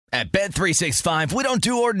At Bet365, we don't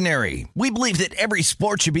do ordinary. We believe that every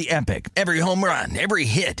sport should be epic. Every home run, every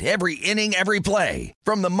hit, every inning, every play.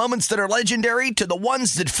 From the moments that are legendary to the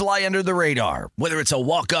ones that fly under the radar. Whether it's a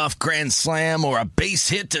walk-off grand slam or a base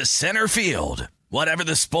hit to center field. Whatever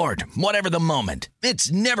the sport, whatever the moment.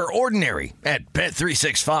 It's never ordinary at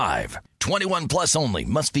Bet365. 21 plus only.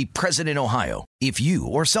 Must be present in Ohio. If you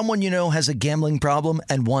or someone you know has a gambling problem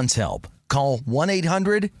and wants help, call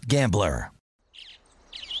 1-800-GAMBLER.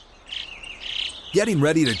 Getting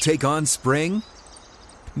ready to take on spring?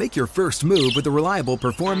 Make your first move with the reliable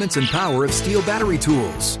performance and power of Steel battery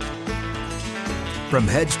tools. From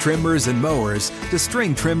hedge trimmers and mowers to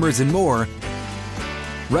string trimmers and more,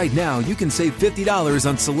 right now you can save $50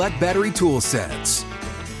 on select battery tool sets.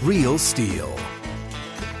 Real Steel.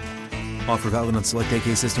 Offer valid on select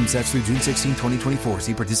AK system sets through June 16, 2024.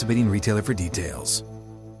 See participating retailer for details.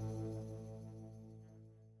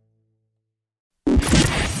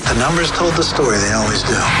 The numbers told the story, they always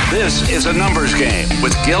do. This is a numbers game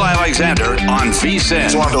with Gil Alexander on VSiN.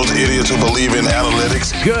 It's one of those idiots who believe in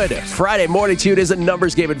analytics. Good Friday morning to you. It is a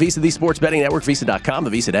numbers game at VSiN, the sports betting network, VSiN.com, the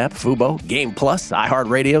VSiN app, Fubo, Game Plus,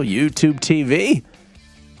 iHeartRadio, YouTube TV.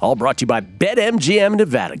 All brought to you by BetMGM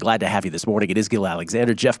Nevada. Glad to have you this morning. It is Gil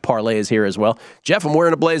Alexander. Jeff Parlay is here as well. Jeff, I'm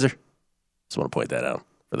wearing a blazer. Just want to point that out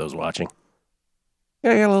for those watching.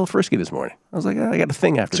 Yeah, I got a little frisky this morning. I was like, I got a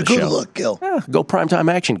thing after the show. It's a good look, Gil. Yeah, go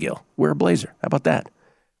primetime action, Gil. Wear a blazer. How about that?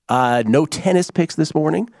 No tennis picks this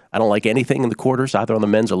morning. I don't like anything in the quarters, either on the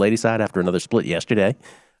men's or ladies' side after another split yesterday.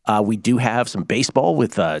 We do have some baseball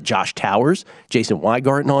with Josh Towers, Jason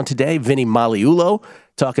Weingarten on today, Vinny Magliulo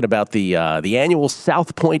talking about the annual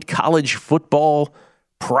South Point College football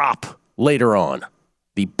prop later on.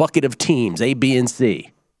 The bucket of teams, A, B, and C.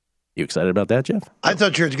 You excited about that, Jeff? I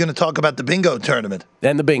thought you were going to talk about the bingo tournament.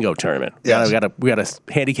 And the bingo tournament. Yes. We got to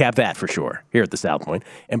handicap that for sure here at the South Point.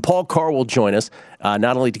 And Paul Carr will join us,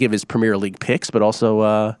 not only to give his Premier League picks, but also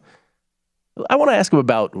I want to ask him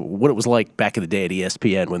about what it was like back in the day at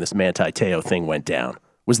ESPN when this Manti Te'o thing went down.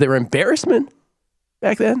 Was there embarrassment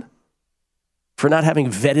back then for not having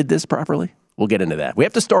vetted this properly? We'll get into that. We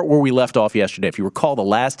have to start where we left off yesterday. If you recall, the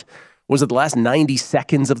last 90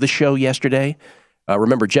 seconds of the show yesterday?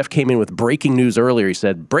 Remember, Jeff came in with breaking news earlier. He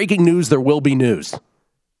said, breaking news, there will be news.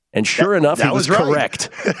 And sure enough, he was correct.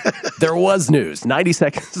 There was news. 90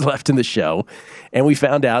 seconds left in the show. And we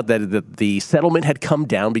found out that the settlement had come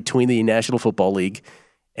down between the National Football League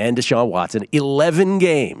and Deshaun Watson. 11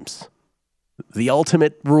 games. The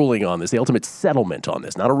ultimate ruling on this, the ultimate settlement on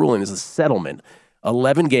this. Not a ruling, this is a settlement.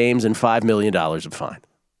 11 games and $5 million of fine.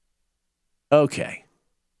 Okay.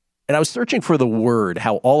 And I was searching for the word,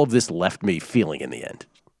 how all of this left me feeling in the end.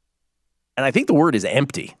 And I think the word is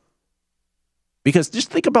empty. Because just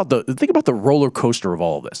think about the roller coaster of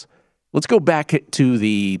all of this. Let's go back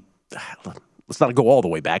to let's not go all the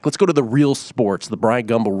way back. Let's go to the Real Sports, the Brian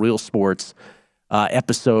Gumbel Real Sports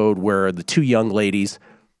episode where the two young ladies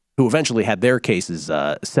who eventually had their cases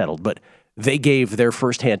settled, but they gave their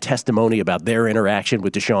firsthand testimony about their interaction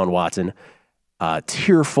with Deshaun Watson.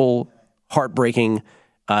 Tearful, heartbreaking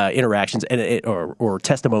interactions or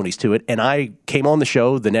testimonies to it. And I came on the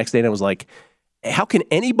show the next day and I was like, how can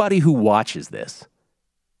anybody who watches this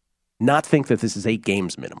not think that this is 8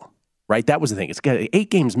 games minimum, right? That was the thing. It's got 8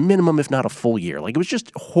 games minimum, if not a full year. Like, it was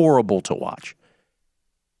just horrible to watch.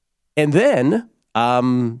 And then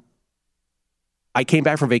I came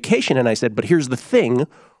back from vacation and I said, but here's the thing.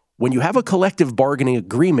 When you have a collective bargaining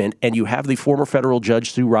agreement and you have the former federal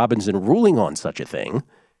judge Sue Robinson ruling on such a thing,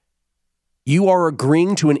 you are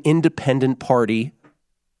agreeing to an independent party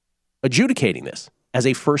adjudicating this as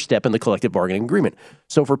a first step in the collective bargaining agreement.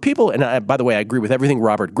 So for people, and by the way, I agree with everything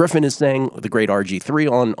Robert Griffin is saying, the great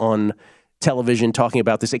RG3 on television talking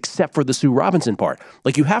about this, except for the Sue Robinson part.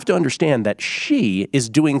 Like, you have to understand that she is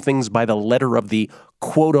doing things by the letter of the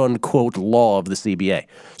quote-unquote law of the CBA.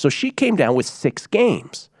 So she came down with 6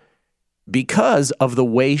 games. Because of the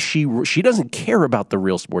way she doesn't care about the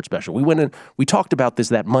Real Sports Special. We went in, we talked about this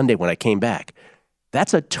that Monday when I came back.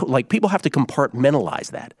 That's people have to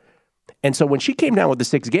compartmentalize that. And so when she came down with the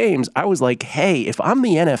 6 games, I was like, hey, if I'm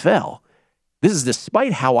the NFL, this is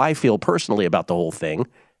despite how I feel personally about the whole thing,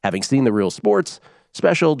 having seen the Real Sports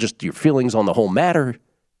Special, just your feelings on the whole matter,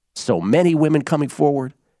 so many women coming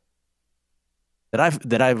forward,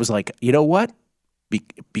 that I was like, you know what?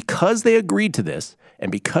 Because they agreed to this,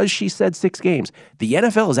 and because she said 6 games, the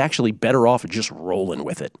NFL is actually better off just rolling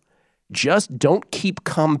with it. Just don't keep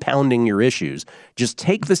compounding your issues. Just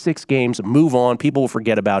take the 6 games, move on. People will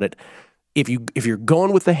forget about it. If you're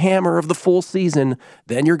going with the hammer of the full season,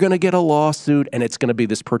 then you're going to get a lawsuit, and it's going to be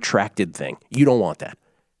this protracted thing. You don't want that.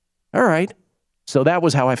 All right. So that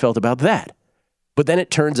was how I felt about that. But then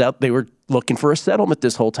it turns out they were looking for a settlement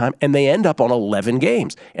this whole time, and they end up on 11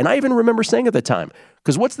 games. And I even remember saying at the time,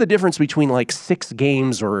 because what's the difference between like 6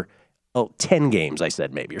 games or 10 games, I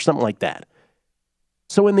said maybe, or something like that.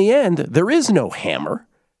 So in the end, there is no hammer.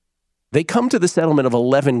 They come to the settlement of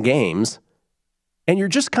 11 games, and you're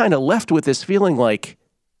just kind of left with this feeling like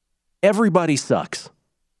everybody sucks.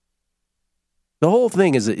 The whole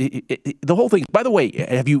thing is, by the way,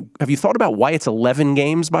 have you thought about why it's 11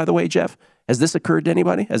 games, by the way, Jeff? Has this occurred to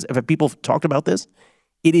anybody? Have people talked about this?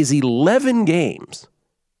 It is 11 games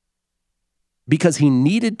because he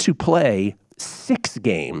needed to play 6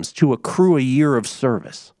 games to accrue a year of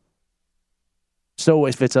service. So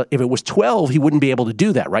if it was 12, he wouldn't be able to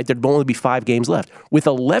do that, right? There'd only be 5 games left. With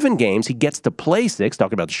 11 games, he gets to play 6,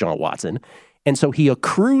 talking about Deshaun Watson, and so he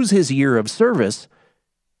accrues his year of service,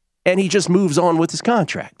 and he just moves on with his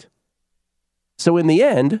contract. So in the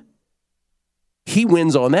end, he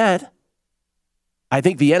wins on that. I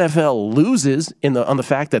think the NFL loses on the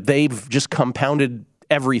fact that they've just compounded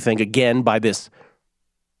everything again by this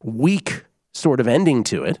weak sort of ending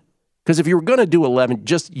to it. Because if you were going to do 11,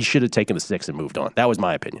 you should have taken the 6 and moved on. That was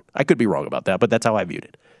my opinion. I could be wrong about that, but that's how I viewed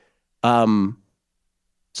it.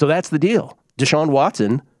 So that's the deal. Deshaun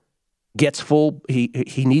Watson gets full.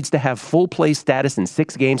 He needs to have full play status in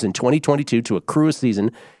 6 games in 2022 to accrue a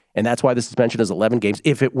season, and that's why the suspension is 11 games.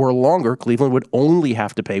 If it were longer, Cleveland would only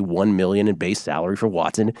have to pay $1 million in base salary for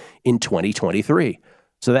Watson in 2023.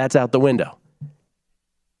 So that's out the window.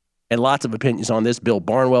 And lots of opinions on this. Bill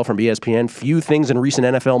Barnwell from ESPN. Few things in recent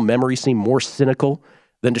NFL memory seem more cynical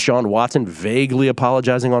than Deshaun Watson vaguely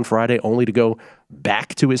apologizing on Friday, only to go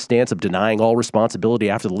back to his stance of denying all responsibility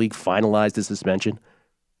after the league finalized his suspension.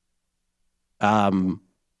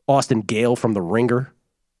 Austin Gale from The Ringer.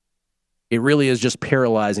 It really is just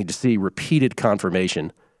paralyzing to see repeated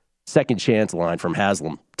confirmation, second chance line from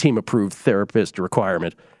Haslam, team-approved therapist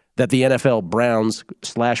requirement, that the NFL Browns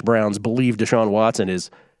believe Deshaun Watson is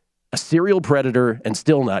a serial predator and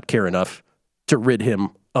still not care enough to rid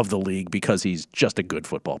him of the league because he's just a good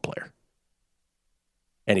football player.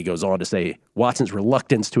 And he goes on to say, Watson's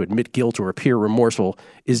reluctance to admit guilt or appear remorseful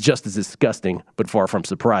is just as disgusting, but far from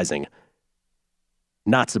surprising.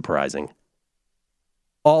 Not surprising.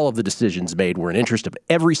 All of the decisions made were in interest of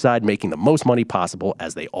every side making the most money possible,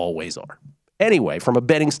 as they always are. Anyway, from a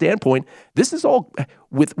betting standpoint, this is all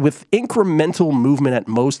with incremental movement at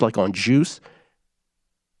most, like on juice.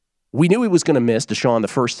 We knew he was going to miss Deshaun the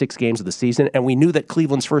first 6 games of the season, and we knew that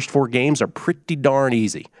Cleveland's first 4 games are pretty darn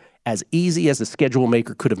easy as a schedule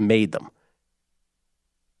maker could have made them.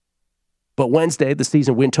 But Wednesday, the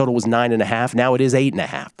season win total was 9.5. Now it is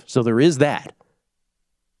 8.5. So there is that.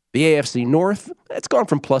 The AFC North, it's gone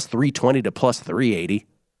from plus 320 to plus 380.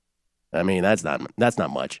 I mean, that's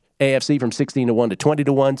not much. AFC from 16-1 to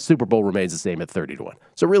 20-1. Super Bowl remains the same at 30-1.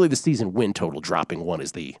 So really, the season win total dropping 1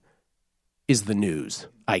 is the news,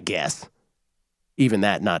 I guess. Even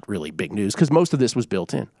that, not really big news, because most of this was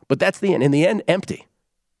built in. But that's the end. In the end, empty.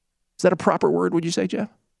 Is that a proper word, would you say, Jeff?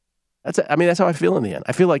 That's how I feel in the end.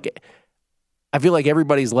 I feel like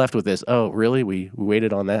everybody's left with this. Oh, really? We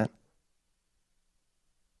waited on that?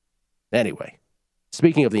 Anyway,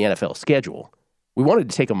 speaking of the NFL schedule, we wanted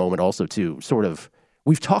to take a moment also to sort of,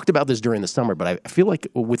 we've talked about this during the summer, but I feel like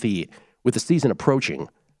with the season approaching,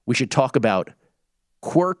 we should talk about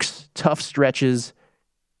quirks, tough stretches,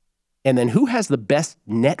 and then who has the best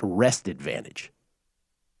net rest advantage.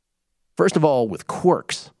 First of all, with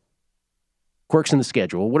quirks in the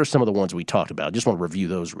schedule, what are some of the ones we talked about? I just want to review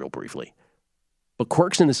those real briefly. But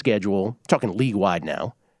quirks in the schedule, talking league-wide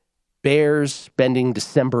now, Bears spending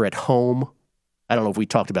December at home. I don't know if we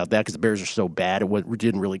talked about that because the Bears are so bad, it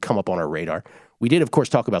didn't really come up on our radar. We did, of course,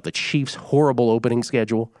 talk about the Chiefs' horrible opening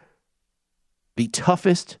schedule. The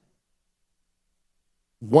toughest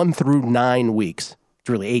 1 through 9 weeks, it's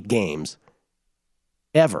really 8 games,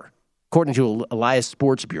 ever. According to Elias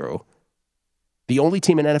Sports Bureau, the only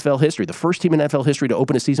team in NFL history, the first team in NFL history to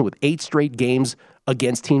open a season with 8 straight games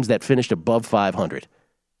against teams that finished above 500.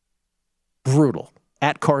 Brutal.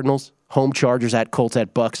 At Cardinals, home Chargers, at Colts,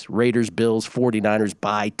 at Bucks, Raiders, Bills, 49ers,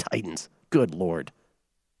 bye, Titans. Good Lord.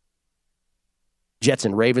 Jets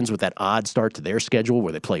and Ravens with that odd start to their schedule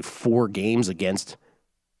where they play 4 games against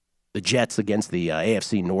the Jets against the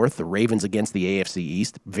AFC North, the Ravens against the AFC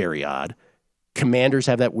East. Very odd. Commanders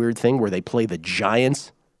have that weird thing where they play the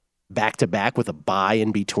Giants back-to-back with a bye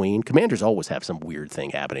in between. Commanders always have some weird thing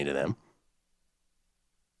happening to them.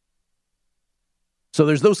 So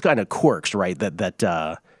there's those kind of quirks, right,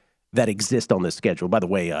 that exist on this schedule. By the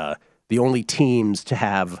way, the only teams to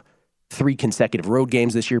have 3 consecutive road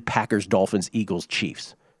games this year, Packers, Dolphins, Eagles,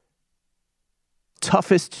 Chiefs.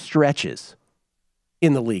 toughest stretches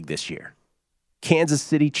in the league this year. Kansas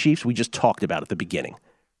City Chiefs, we just talked about at the beginning.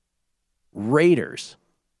 Raiders,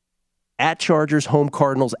 at Chargers, home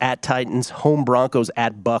Cardinals, at Titans, home Broncos,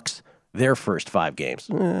 at Bucks, their first 5 games.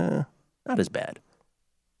 Not as bad.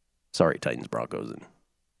 Sorry, Titans and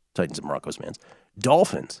Broncos fans.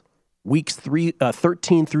 Dolphins, weeks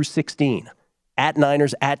 13 through 16. At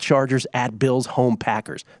Niners, at Chargers, at Bills, home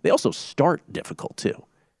Packers. They also start difficult, too.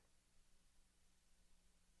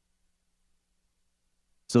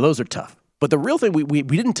 So those are tough. But the real thing we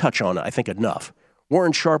didn't touch on, I think, enough.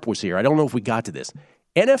 Warren Sharp was here. I don't know if we got to this.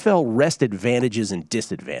 NFL rest advantages and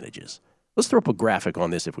disadvantages. Let's throw up a graphic on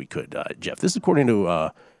this if we could, Jeff. This is according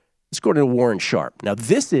to Warren Sharp. Now,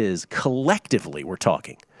 this is collectively, we're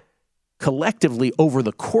talking. Collectively, over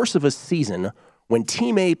the course of a season, when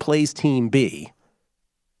Team A plays Team B,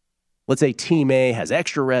 let's say Team A has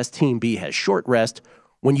extra rest, Team B has short rest.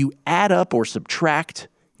 When you add up or subtract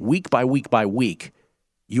week by week by week,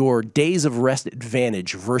 your days of rest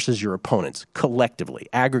advantage versus your opponents collectively,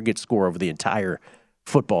 aggregate score over the entire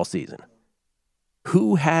football season.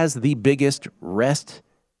 Who has the biggest rest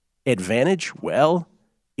advantage? Well,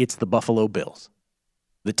 it's the Buffalo Bills,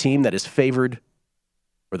 the team that is favored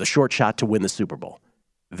or the short shot to win the Super Bowl.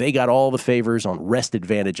 They got all the favors on rest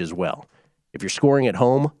advantage as well. If you're scoring at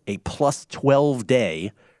home, a plus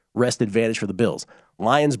 12-day rest advantage for the Bills.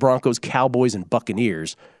 Lions, Broncos, Cowboys, and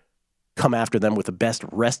Buccaneers come after them with the best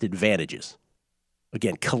rest advantages.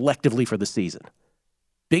 Again, collectively for the season.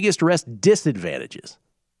 Biggest rest disadvantages.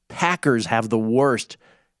 Packers have the worst.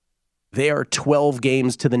 They are 12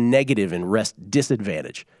 games to the negative in rest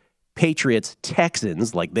disadvantage. Patriots,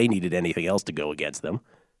 Texans, like they needed anything else to go against them.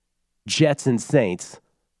 Jets and Saints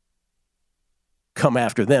come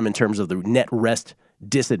after them in terms of the net rest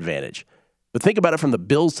disadvantage. But think about it from the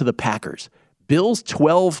Bills to the Packers. Bills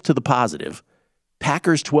 12 to the positive.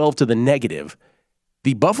 Packers 12 to the negative.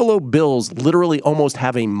 The Buffalo Bills literally almost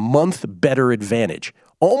have a month better advantage.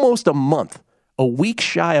 Almost a month. A week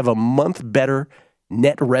shy of a month better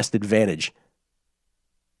net rest advantage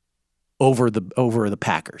over the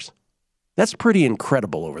Packers. That's pretty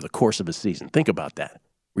incredible over the course of a season. Think about that.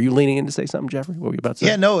 Were you leaning in to say something, Jeffrey? What were you about to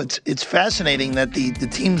say? Yeah, no, it's fascinating that the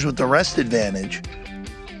teams with the rest advantage,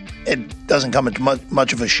 it doesn't come into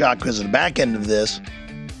much of a shock because of the back end of this.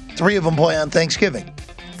 3 of them play on Thanksgiving.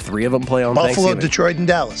 3 of them play on Buffalo, Thanksgiving. Detroit, and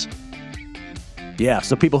Dallas. Yeah,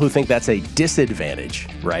 so people who think that's a disadvantage,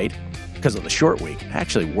 right, because of the short week,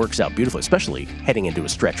 actually works out beautifully, especially heading into a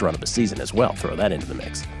stretch run of a season as well. Throw that into the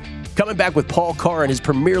mix. Coming back with Paul Carr and his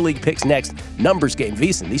Premier League picks next. Numbers Game,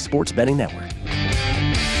 VSiN, the Sports Betting Network.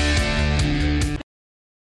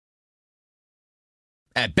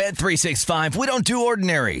 At Bet365, we don't do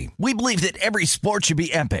ordinary. We believe that every sport should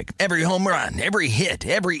be epic. Every home run, every hit,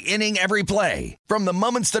 every inning, every play. From the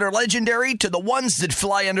moments that are legendary to the ones that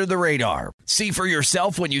fly under the radar. See for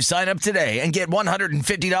yourself when you sign up today and get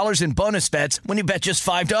 $150 in bonus bets when you bet just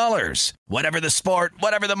 $5. Whatever the sport,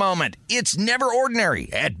 whatever the moment, it's never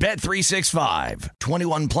ordinary at Bet365.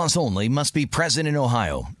 21 plus only. Must be present in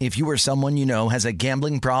Ohio. If you or someone you know has a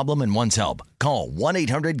gambling problem and wants help, call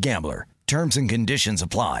 1-800-GAMBLER. Terms and conditions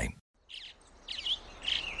apply.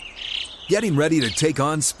 Getting ready to take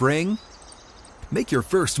on spring? Make your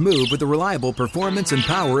first move with the reliable performance and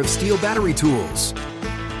power of Steel battery tools.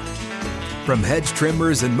 From hedge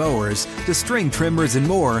trimmers and mowers to string trimmers and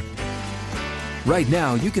more, right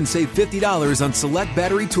now you can save $50 on select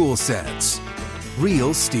battery tool sets.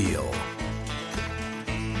 Real Steel.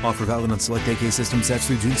 Offer valid on select AK system sets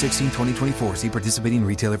through June 16, 2024. See participating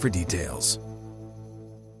retailer for details.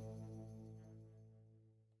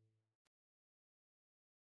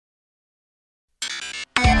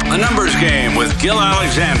 A Numbers Game with Gil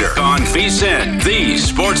Alexander on VSiN, the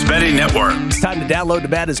Sports Betting Network. It's time to download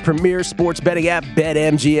Nevada's premier sports betting app,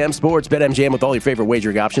 BetMGM Sports. BetMGM with all your favorite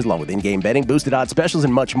wagering options, along with in-game betting, boosted odds specials,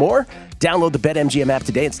 and much more. Download the BetMGM app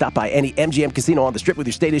today and stop by any MGM casino on the Strip with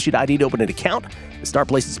your state-issued ID to open an account. Start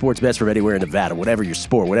placing sports bets from anywhere in Nevada. Whatever your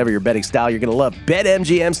sport, whatever your betting style, you're going to love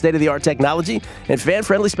BetMGM state-of-the-art technology and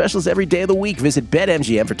fan-friendly specials every day of the week. Visit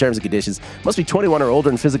BetMGM for terms and conditions. Must be 21 or older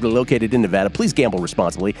and physically located in Nevada. Please gamble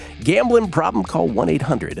responsibly. Gambling problem? Call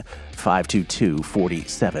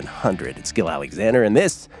 1-800-522-4700. It's Gil Alexander, and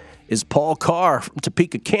this is Paul Carr from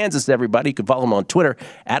Topeka, Kansas, everybody. You can follow him on Twitter,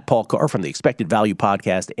 at Paul Carr from the Expected Value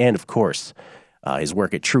Podcast, and, of course, his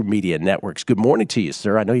work at True Media Networks. Good morning to you,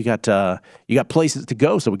 sir. I know you got places to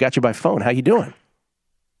go, so we got you by phone. How you doing?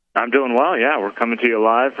 I'm doing well, yeah. We're coming to you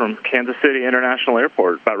live from Kansas City International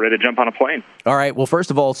Airport, about ready to jump on a plane. All right. Well, first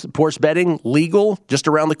of all, sports betting, legal, just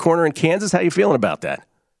around the corner in Kansas. How you feeling about that?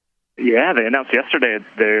 Yeah, they announced yesterday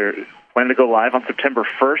they're planning to go live on September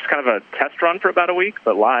 1st, kind of a test run for about a week,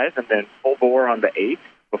 but live, and then full bore on the 8th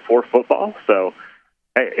before football. So,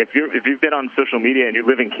 hey, if you've been on social media and you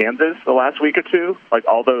live in Kansas the last week or two, like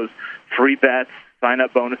all those free bets,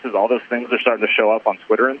 sign-up bonuses, all those things are starting to show up on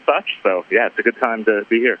Twitter and such. So, yeah, it's a good time to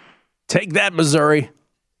be here. Take that, Missouri.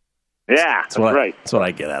 Yeah, that's right. That's what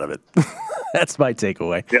I get out of it. That's my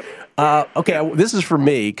takeaway. Yep. Okay, this is for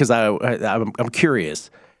me because I'm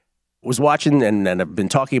curious. Was watching and I've been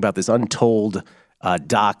talking about this Untold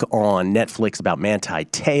doc on Netflix about Manti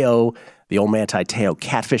Te'o, the old Manti Te'o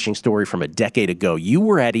catfishing story from a decade ago. You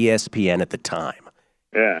were at ESPN at the time.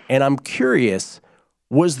 Yeah. And I'm curious,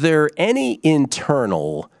 was there any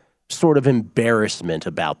internal sort of embarrassment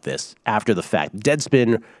about this after the fact?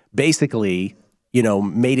 Deadspin basically,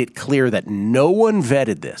 made it clear that no one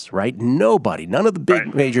vetted this, right? Nobody, none of the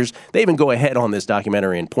big majors. They even go ahead on this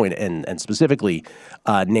documentary and point and specifically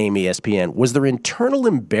name ESPN. Was there internal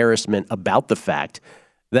embarrassment about the fact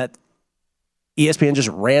that ESPN just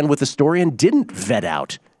ran with the story and didn't vet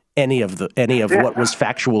out any of what was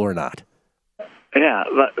factual or not? Yeah.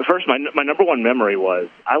 First, my number one memory was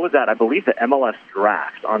I was at, I believe, the MLS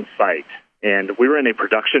draft on site, and we were in a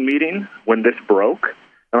production meeting when this broke.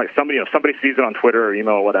 And like somebody sees it on Twitter or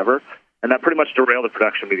email or whatever, and that pretty much derailed the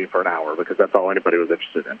production meeting for an hour because that's all anybody was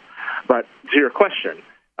interested in. But to your question,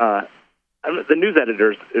 the news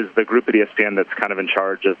editors is the group at ESPN that's kind of in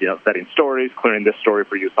charge of vetting stories, clearing this story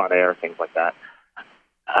for use on air, things like that.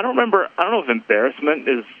 I don't know if embarrassment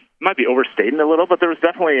might be overstating a little, but there was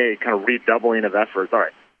definitely a kind of redoubling of efforts. All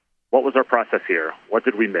right, what was our process here? What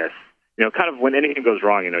did we miss? Kind of when anything goes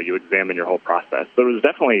wrong, you examine your whole process. So there was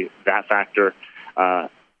definitely that factor.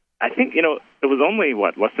 I think, it was only,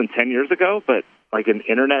 less than 10 years ago, but like in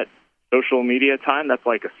internet social media time, that's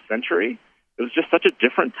like a century. It was just such a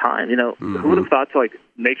different time. Who would have thought to like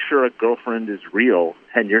make sure a girlfriend is real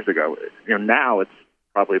 10 years ago? Now it's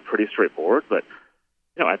probably pretty straightforward, but,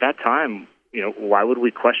 at that time, why would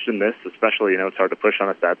we question this? Especially, it's hard to push on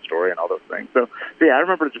a sad story and all those things. So yeah, I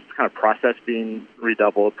remember just kind of process being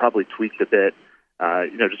redoubled, probably tweaked a bit.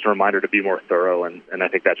 Just a reminder to be more thorough, and I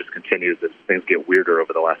think that just continues as things get weirder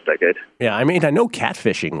over the last decade. Yeah, I mean, I know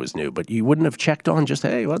catfishing was new, but you wouldn't have checked on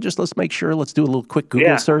let's make sure, let's do a little quick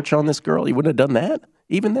Google search on this girl. You wouldn't have done that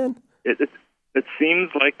even then? It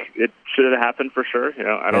seems like it should have happened for sure.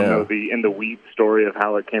 I don't know the in the weeds story of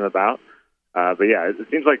how it came about, but yeah, it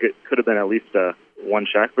seems like it could have been at least one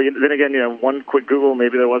check. But then again, one quick Google,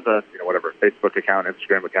 maybe there was a Facebook account,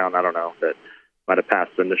 Instagram account, I don't know, that might have passed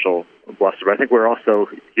the initial bluster. But I think we're also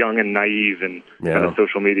young and naive in kind of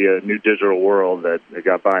social media, new digital world that it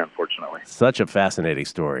got by, unfortunately. Such a fascinating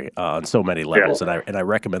story on so many levels, and I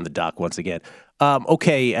recommend the doc once again.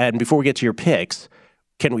 Okay, and before we get to your picks,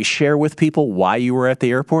 can we share with people why you were at the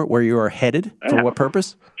airport, where you are headed, for what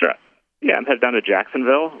purpose? Sure. Yeah, I'm headed down to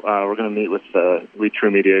Jacksonville. We're going to meet with We True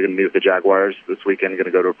Media, going to meet with the Jaguars this weekend, going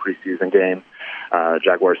to go to a preseason game.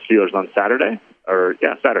 Jaguars-Steelers on Saturday.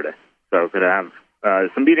 So going to have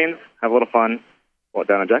some meetings, have a little fun,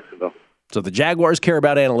 down in Jacksonville. So the Jaguars care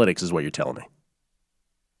about analytics is what you're telling me.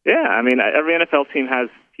 Yeah, I mean, every NFL team has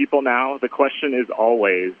people now. The question is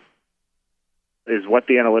always, is what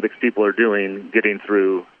the analytics people are doing getting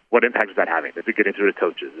through, what impact is that having? Is it getting through to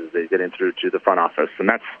coaches? Is it getting through to the front office? And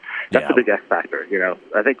that's the big X factor.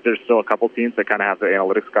 I think there's still a couple teams that kind of have the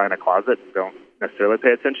analytics guy in a closet and don't necessarily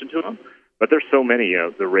pay attention to him. But there's so many,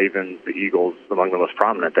 the Ravens, the Eagles, among the most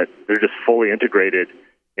prominent, that they're just fully integrated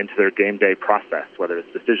into their game day process, whether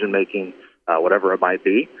it's decision-making, whatever it might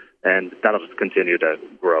be. And that'll just continue to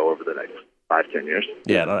grow over the next 5-10 years.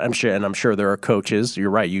 Yeah, I'm sure there are coaches. You're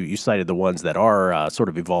right. You cited the ones that are sort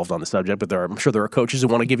of evolved on the subject, but I'm sure there are coaches who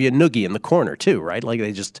want to give you a noogie in the corner too, right? Like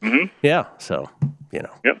they just, So,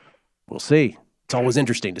 We'll see. It's always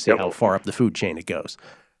interesting to see how far up the food chain it goes.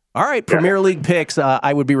 All right, Premier League picks.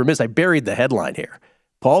 I would be remiss. I buried the headline here.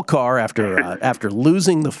 Paul Carr, after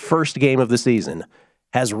losing the first game of the season,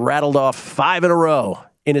 has rattled off 5 in a row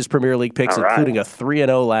in his Premier League picks, including a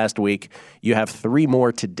 3-0 last week. You have 3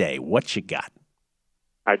 more today. What you got?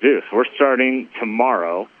 I do. So we're starting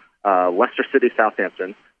tomorrow. Leicester City,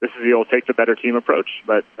 Southampton. This is the old take the better team approach.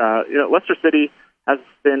 But Leicester City has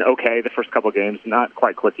been okay the first couple of games, not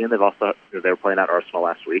quite clicking. They were playing at Arsenal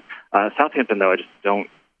last week. Southampton, though, I just don't.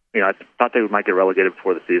 I thought they might get relegated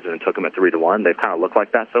before the season and took them at 3-1. They've kind of looked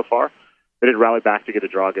like that so far. They did rally back to get a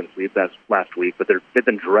draw against Leeds last week, but they've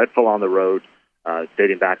been dreadful on the road,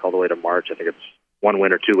 dating back all the way to March. I think it's 1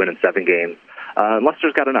 win or 2 win in 7 games.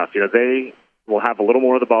 Leicester's got enough. They will have a little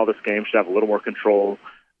more of the ball this game, should have a little more control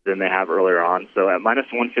than they have earlier on. So at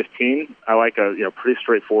 -115, I like a pretty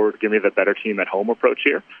straightforward, give me the better team at home approach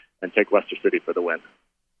here, and take Leicester City for the win.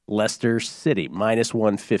 Leicester City, minus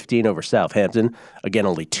 115 over Southampton. Again,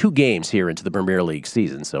 only 2 games here into the Premier League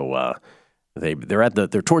season, so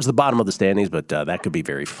they're towards the bottom of the standings, but that could be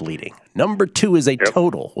very fleeting. Number 2 is a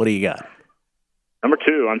total. What do you got? Number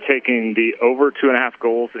 2, I'm taking the over 2.5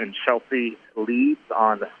 goals in Chelsea Leeds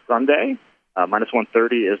on Sunday. Minus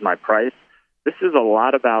 130 is my price. This is a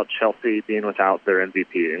lot about Chelsea being without their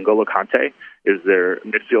MVP. N'Golo Kante is their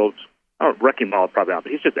midfield wrecking ball, probably not,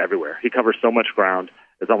 but he's just everywhere. He covers so much ground.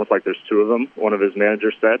 It's almost like there's 2 of them, one of his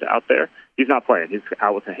managers said out there. He's not playing. He's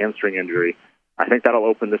out with a hamstring injury. I think that'll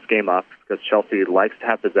open this game up because Chelsea likes to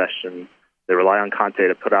have possession. They rely on Kante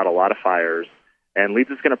to put out a lot of fires, and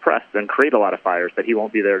Leeds is going to press and create a lot of fires that he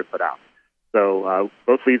won't be there to put out. So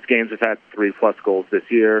both Leeds games have had 3+ goals this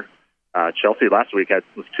year. Chelsea last week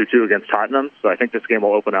was 2-2 against Tottenham, so I think this game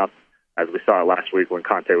will open up as we saw it last week when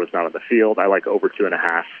Kante was not on the field. I like over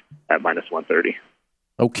 2.5 at minus 130.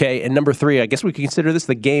 Okay, and number 3, I guess we can consider this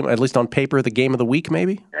the game, at least on paper, the game of the week,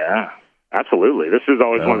 maybe? Yeah, absolutely. This is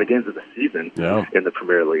always one of the games of the season in the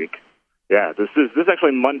Premier League. Yeah, this is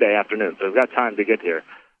actually Monday afternoon, so we've got time to get here.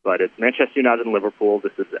 But it's Manchester United and Liverpool.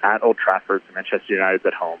 This is at Old Trafford, so Manchester United's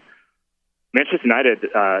at home. Manchester United,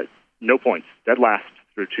 no points, dead last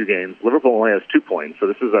through 2 games. Liverpool only has 2 points, so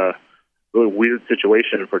this is a really weird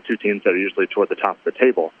situation for 2 teams that are usually toward the top of the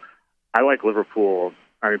table. I like Liverpool,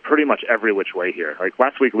 pretty much every which way here. Like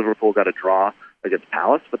last week, Liverpool got a draw against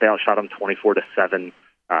Palace, but they outshot them 24-7,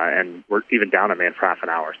 and were even down a man for half an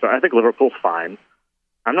hour. So I think Liverpool's fine.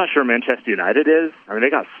 I'm not sure Manchester United is. They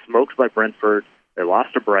got smoked by Brentford. They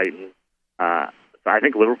lost to Brighton. So I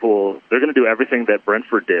think Liverpool, they're going to do everything that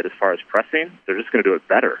Brentford did as far as pressing. They're just going to do it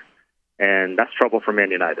better. And that's trouble for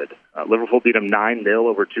Man United. Liverpool beat them 9-0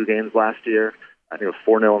 over 2 games last year. I think it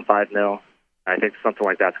was 4-0 and 5-0. I think something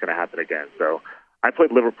like that's going to happen again. So I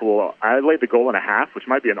played Liverpool. I laid the 1.5, which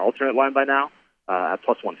might be an alternate line by now, at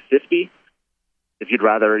plus 150. If you'd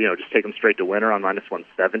rather, just take them straight to winner on minus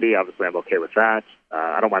 170, obviously I'm okay with that.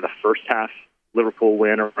 I don't mind the first half Liverpool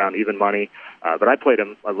win around even money. But I played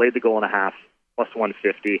them. I laid the 1.5, plus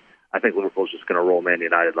 150. I think Liverpool's just going to roll Man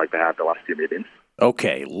United like they have the last few meetings.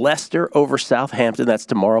 Okay, Leicester over Southampton. That's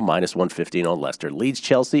tomorrow, minus 115 on Leicester. Leeds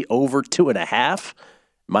Chelsea over 2.5,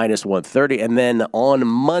 minus 130. And then on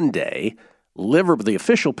Monday, the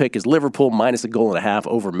official pick is Liverpool minus 1.5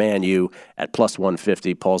 over Man U at plus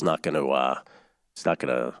 150. Paul's not going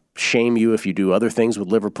to shame you if you do other things with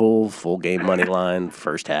Liverpool, full game money line,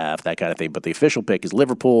 first half, that kind of thing. But the official pick is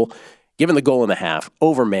Liverpool, given the 1.5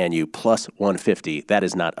 over Man U plus 150. That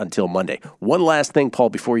is not until Monday. One last thing, Paul,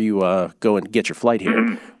 before you go and get your flight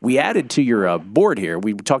here. We added to your board here,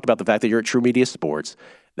 we talked about the fact that you're at True Media Sports,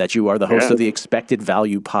 that you are the host of the Expected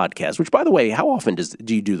Value podcast, which, by the way, how often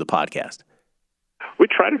do you do the podcast? We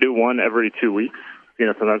try to do one every 2 weeks.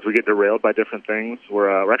 Sometimes we get derailed by different things.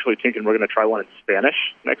 We're actually thinking we're going to try one in Spanish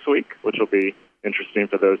next week, which will be interesting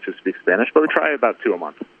for those who speak Spanish. But we try about 2 a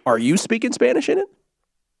month. Are you speaking Spanish in it?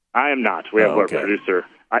 I am not. We have our producer.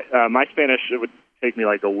 My Spanish, it would take me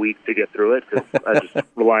like a week to get through it because I just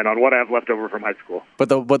relying on what I have left over from high school. But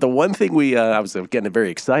the one thing I was getting very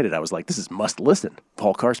excited. I was like, this is must listen.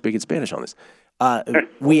 Paul Carr speaking Spanish on this.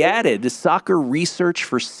 We added soccer research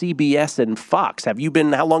for CBS and Fox. How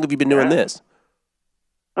long have you been doing this?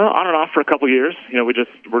 On and off for a couple years.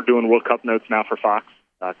 We're doing World Cup notes now for Fox.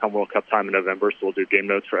 Come World Cup time in November, so we'll do game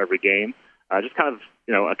notes for every game. Just kind of,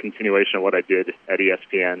 a continuation of what I did at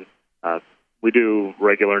ESPN. We do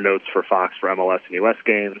regular notes for Fox for MLS and US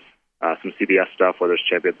games, some CBS stuff, whether it's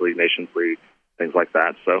Champions League, Nations League, things like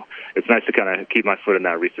that. So it's nice to kind of keep my foot in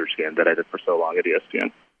that research game that I did for so long at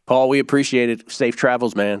ESPN. Paul, we appreciate it. Safe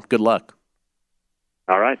travels, man. Good luck.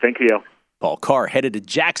 All right. Thank you. Paul Carr headed to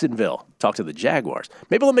Jacksonville, talk to the Jaguars.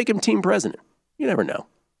 Maybe they'll make him team president. You never know.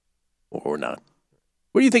 Or not.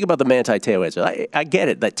 What do you think about the Manti Te'o answer? I get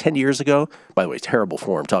it that 10 years ago, by the way, terrible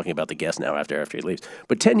form talking about the guest now after he leaves,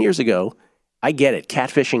 but 10 years ago, I get it.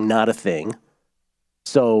 Catfishing, not a thing.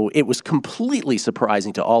 So it was completely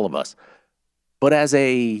surprising to all of us. But as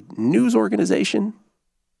a news organization,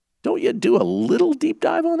 don't you do a little deep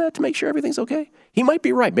dive on that to make sure everything's okay? He might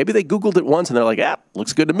be right. Maybe they Googled it once and they're like,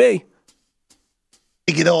 looks good to me.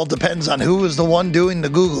 I think it all depends on who was the one doing the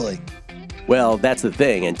Googling. Well, that's the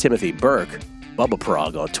thing. And Timothy Burke, Bubba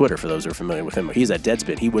Prague on Twitter, for those who are familiar with him, he's at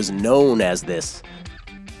Deadspin. He was known as this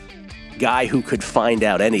guy who could find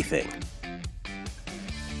out anything.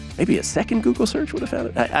 Maybe a second Google search would have found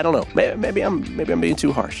it. I don't know. Maybe I'm being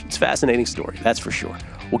too harsh. It's a fascinating story, that's for sure.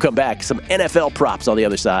 We'll come back. Some NFL props on the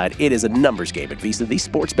other side. It is a numbers game at VSiN, the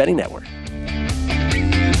Sports Betting Network.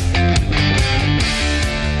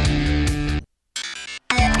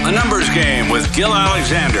 A numbers Game with Gil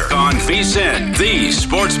Alexander on VSiN, the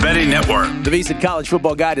Sports Betting Network. The VSiN College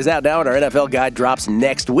Football Guide is out now, and our NFL Guide drops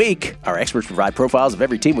next week. Our experts provide profiles of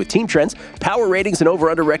every team with team trends, power ratings, and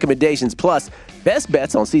over-under recommendations, plus best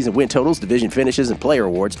bets on season win totals, division finishes, and player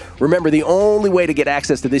awards. Remember, the only way to get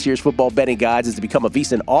access to this year's football betting guides is to become a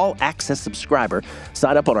VSiN All-Access subscriber.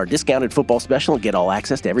 Sign up on our discounted football special and get all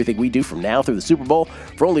access to everything we do from now through the Super Bowl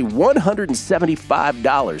for only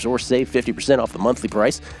 $175, or save 50% off the monthly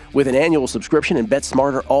price with an annual subscription, and bet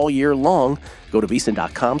smarter all year long. Go to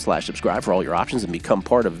VSiN.com/subscribe for all your options and become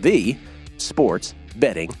part of the Sports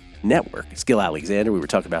Betting Network. It's Gil Alexander. We were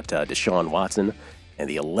talking about Deshaun Watson and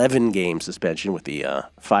the 11-game suspension with the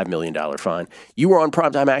 $5 million fine. You were on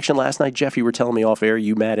Primetime Action last night, Jeff. You were telling me off air.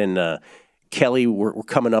 You, Matt, and Kelly were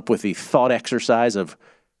coming up with the thought exercise of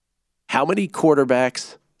how many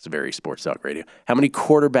quarterbacks, it's a very sports talk radio, how many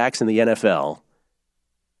quarterbacks in the NFL,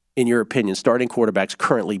 in your opinion, starting quarterbacks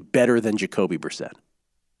currently better than Jacoby Brissett?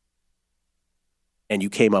 And you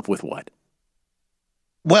came up with what?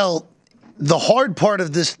 Well, the hard part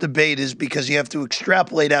of this debate is because you have to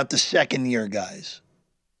extrapolate out the second-year guys.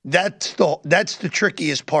 That's the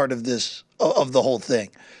trickiest part of this, of the whole thing.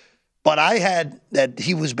 But I had that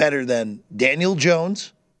he was better than Daniel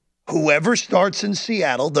Jones, whoever starts in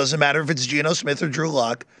Seattle, doesn't matter if it's Geno Smith or Drew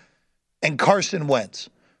Lock, and Carson Wentz.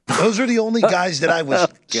 Those are the only guys that I was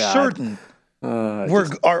certain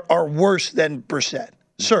are worse than Brissett.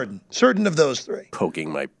 Certain of those three.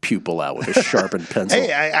 Poking my pupil out with a sharpened pencil.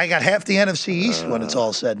 Hey, I got half the NFC East when it's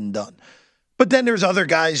all said and done. But then there's other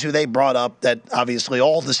guys who they brought up that obviously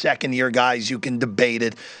all the second-year guys, you can debate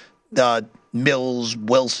it. Mills,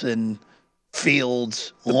 Wilson,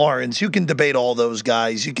 Fields, Lawrence. You can debate all those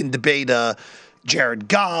guys. You can debate Jared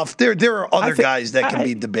Goff. There are other guys that can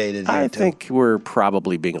be debated here, I too. think we're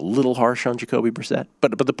probably being a little harsh on Jacoby Brissett.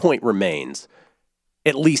 But the point remains,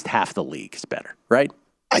 at least half the league is better, right?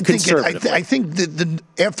 I think that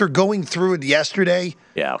after going through it yesterday,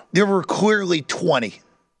 there were clearly 20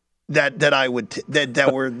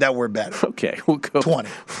 that were better. Okay, we'll go 20.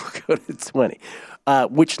 We'll go to 20,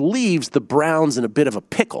 which leaves the Browns in a bit of a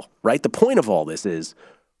pickle, right? The point of all this is,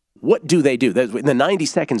 what do they do? In the 90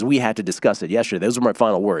 seconds we had to discuss it yesterday, those were my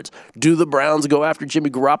final words. Do the Browns go after Jimmy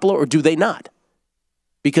Garoppolo or do they not?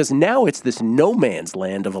 Because now it's this no man's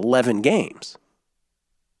land of 11 games.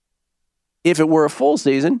 If it were a full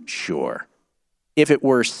season, sure. If it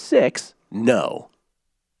were 6, no.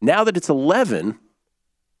 Now that it's 11,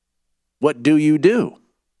 what do you do?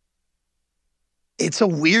 It's a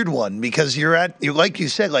weird one because you're like you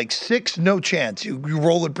said, like 6, no chance. You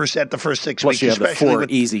roll with Brissett the first 6 weeks. Plus you have the 4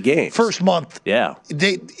 easy games. First month. Yeah.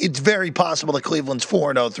 It's very possible that Cleveland's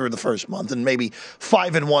 4-0 through the first month and maybe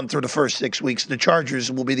 5-1 through the first 6 weeks. The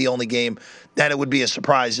Chargers will be the only game that it would be a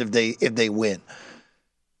surprise if they win.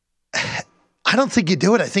 I don't think you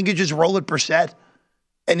do it. I think you just roll with Brissett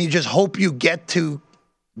and you just hope you get to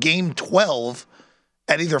game 12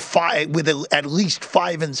 at either 5 with at least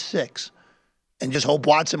 5 and 6. And just hope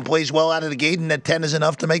Watson plays well out of the gate and that 10 is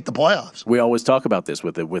enough to make the playoffs. We always talk about this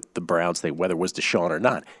with the Browns thing, whether it was Deshaun or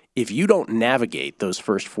not. If you don't navigate those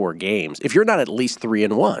first 4 games, if you're not at least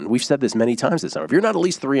 3-1, we've said this many times this summer, if you're not at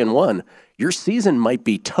least 3-1, your season might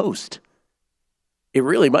be toast. It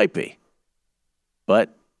really might be.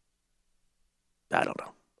 But I don't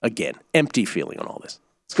know. Again, empty feeling on all this.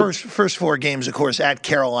 First 4 games, of course, at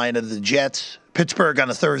Carolina, the Jets, Pittsburgh on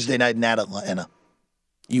a Thursday night, and at Atlanta.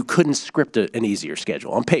 You couldn't script an easier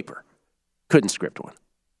schedule on paper. Couldn't script one.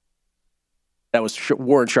 That was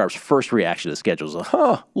Warren Sharp's first reaction to the schedule.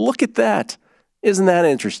 Was, look at that. Isn't that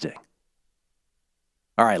interesting?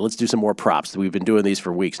 All right, let's do some more props. We've been doing these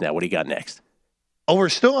for weeks now. What do you got next? Oh, we're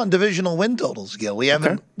still on divisional win totals, Gil. We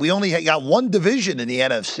only got one division in the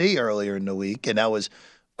NFC earlier in the week, and that was,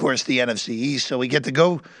 of course, the NFC East. So we get to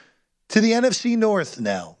go to the NFC North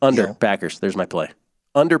now. Under Gil. Packers. There's my play.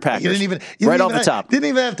 Under Packers. You didn't off the top. Didn't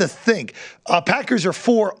even have to think. Packers are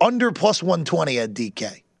 4 under plus 120 at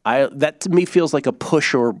DK. That to me feels like a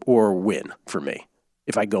push or win for me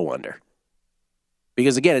if I go under.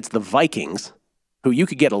 Because again, it's the Vikings who you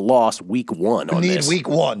could get a loss week 1 on this. Week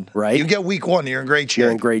 1. Right? You get week 1, you're in great shape.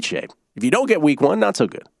 You're in great shape. If you don't get week 1, not so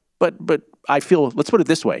good. But I feel, let's put it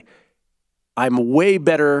this way. I'm way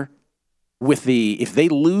better with if they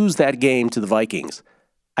lose that game to the Vikings,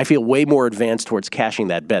 I feel way more advanced towards cashing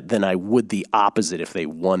that bet than I would the opposite if they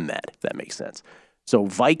won that, if that makes sense. So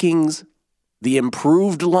Vikings, the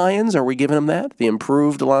improved Lions, are we giving them that? The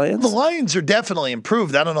improved Lions? The Lions are definitely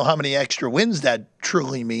improved. I don't know how many extra wins that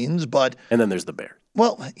truly means, but... And then there's the Bears.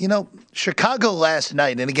 Well, Chicago last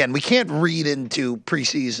night, and again, we can't read into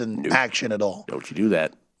preseason action at all. Don't you do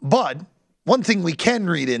that. But one thing we can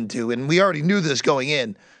read into, and we already knew this going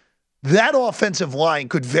in, that offensive line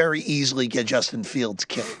could very easily get Justin Fields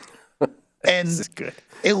killed. And This is good.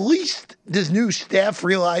 at least this new staff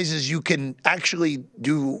realizes you can actually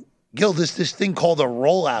do, Gil, this thing called a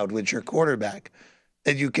rollout with your quarterback,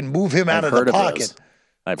 that you can move him out I've of heard the of pocket. those.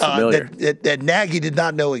 I'm familiar. That Nagy did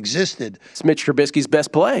not know existed. It's Mitch Trubisky's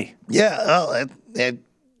best play. Yeah, well, it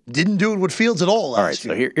didn't do it with Fields at all All right, last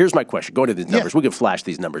so year. here's my question. Go to the numbers. Yeah. We can flash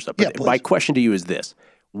these numbers up. Yeah, But my please. question to you is this.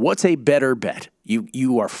 What's a better bet?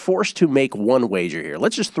 You are forced to make one wager here.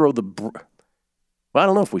 Let's just throw well, I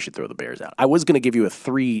don't know if we should throw the Bears out. I was going to give you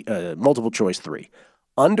a multiple choice 3.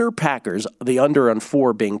 Under Packers, the under on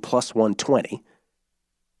 4 being plus 120.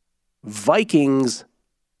 Vikings,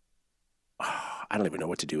 I don't even know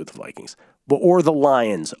what to do with the Vikings. Or the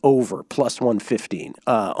Lions over plus 115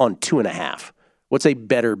 on 2.5. What's a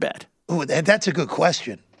better bet? Ooh, that's a good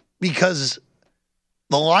question, because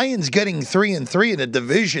the Lions getting 3-3 in a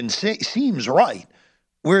division seems right,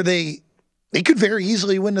 where they could very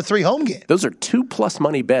easily win the 3 home games. Those are 2+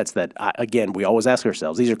 money bets that, again, we always ask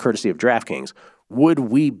ourselves. These are courtesy of DraftKings. Would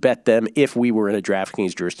we bet them if we were in a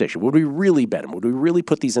DraftKings jurisdiction? Would we really bet them? Would we really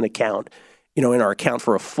put these in in our account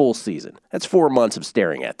for a full season? That's 4 months of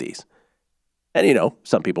staring at these. And,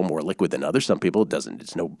 some people more liquid than others. Some people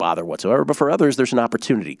it's no bother whatsoever. But for others, there's an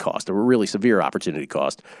opportunity cost, a really severe opportunity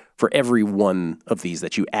cost for every one of these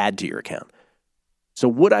that you add to your account. So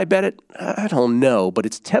would I bet it? I don't know, but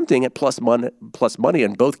it's tempting at plus money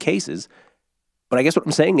in both cases. But I guess what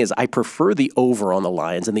I'm saying is I prefer the over on the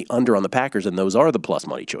Lions and the under on the Packers, and those are the plus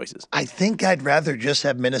money choices. I think I'd rather just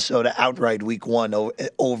have Minnesota outright week 1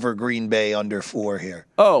 over Green Bay under 4 here.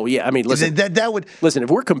 Oh, yeah. I mean, listen, That would. listen, if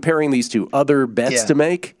we're comparing these to other bets to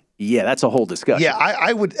make, that's a whole discussion. Yeah,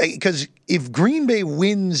 I would, because if Green Bay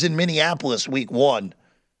wins in Minneapolis week 1,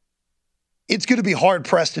 it's going to be hard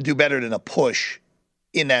pressed to do better than a push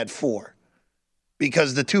in that 4,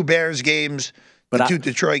 because the 2 Bears games, the 2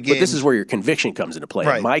 Detroit games. But this is where your conviction comes into play.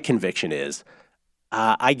 Right. My conviction is,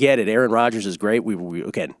 I get it. Aaron Rodgers is great. We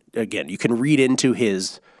again, you can read into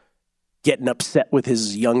his getting upset with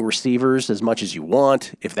his young receivers as much as you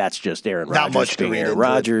want. If that's just Aaron Not Rodgers much to being read Aaron into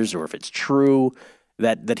Rodgers, or if it's true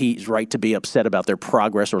that he's right to be upset about their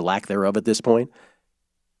progress or lack thereof at this point.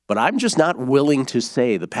 But I'm just not willing to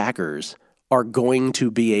say the Packers are going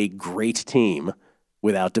to be a great team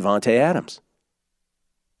without Devontae Adams.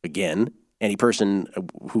 Again, any person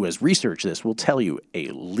who has researched this will tell you an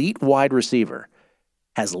elite wide receiver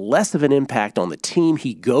has less of an impact on the team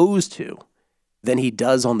he goes to than he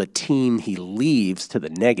does on the team he leaves to the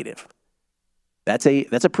negative. That's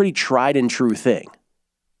a pretty tried and true thing,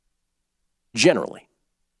 generally.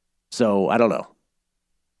 So I don't know.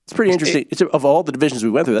 It's pretty interesting. Of all the divisions we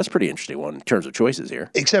went through, that's a pretty interesting one in terms of choices here.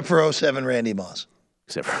 Except for 07 Randy Moss.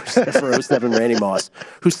 Except for 07 Randy Moss,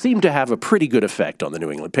 who seemed to have a pretty good effect on the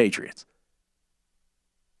New England Patriots.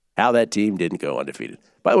 How that team didn't go undefeated.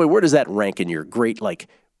 By the way, where does that rank in your great,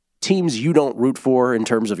 teams you don't root for in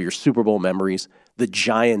terms of your Super Bowl memories? The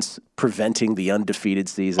Giants preventing the undefeated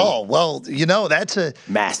season. Oh, well, that's a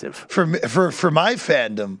massive. For my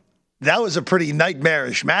fandom, that was a pretty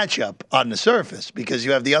nightmarish matchup on the surface, because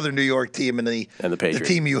you have the other New York team and the Patriots, the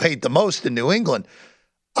team you hate the most in New England.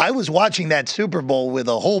 I was watching that Super Bowl with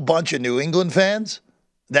a whole bunch of New England fans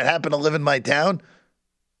that happened to live in my town.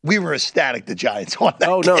 We were ecstatic the Giants won that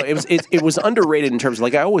game. No, it was underrated in terms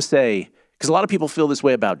of, I always say, because a lot of people feel this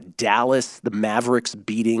way about Dallas, the Mavericks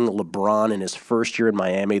beating LeBron in his first year in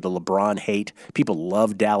Miami, the LeBron hate. People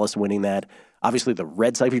love Dallas winning that. Obviously, the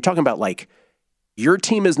Red Sox. If you're talking about, your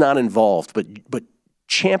team is not involved, but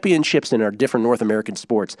championships in our different North American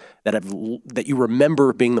sports that you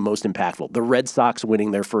remember being the most impactful. The Red Sox winning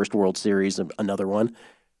their first World Series, another one.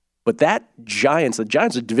 But the Giants are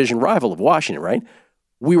a division rival of Washington, right?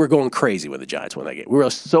 We were going crazy when the Giants won that game. We were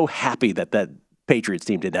so happy that Patriots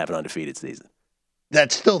team didn't have an undefeated season.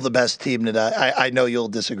 That's still the best team that I know you'll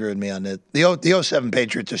disagree with me on it. The 07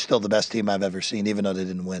 Patriots are still the best team I've ever seen, even though they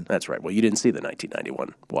didn't win. That's right. Well, you didn't see the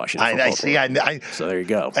 1991 Washington I see. So there you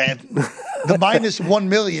go. And the minus 1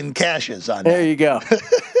 million cashes on there that. You go.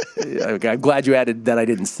 Okay, I'm glad you added that I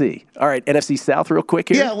didn't see. All right, NFC South real quick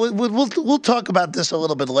here. Yeah, we'll talk about this a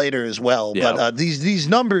little bit later as well. Yeah. But these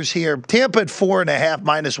numbers here, Tampa at 4.5,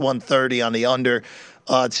 minus 130 on the under.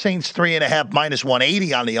 Saints 3.5, minus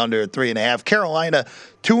 180 on the under at 3.5. Carolina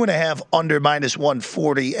 2.5 under, minus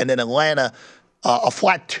 140, and then Atlanta a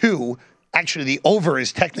flat 2. Actually, the over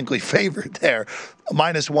is technically favored there.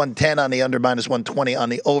 Minus 110 on the under, minus 120 on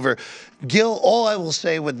the over. Gil, all I will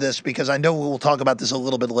say with this, because I know we'll talk about this a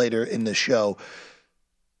little bit later in the show,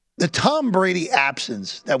 the Tom Brady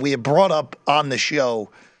absence that we have brought up on the show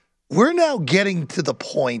we're now getting to the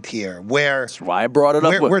point here where That's why I brought it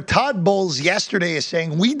up. Where Todd Bowles yesterday is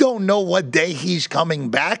saying we don't know what day he's coming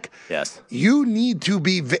back. Yes. You need to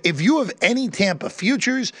be, if you have any Tampa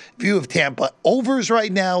futures, if you have Tampa overs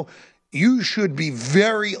right now, you should be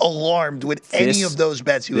very alarmed with any of those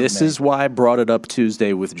bets you have made. This is why I brought it up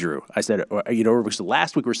Tuesday with Drew. I said,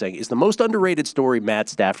 last week we were saying, is the most underrated story Matt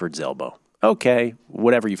Stafford's elbow? Okay,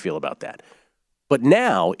 whatever you feel about that. But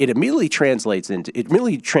now it immediately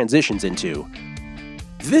transitions into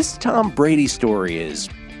this Tom Brady story is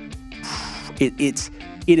it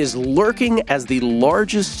is lurking as the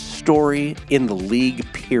largest story in the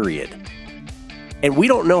league, period. And we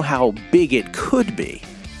don't know how big it could be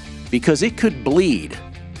because it could bleed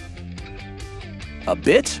a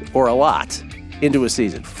bit or a lot into a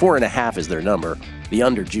season. 4.5 is their number. The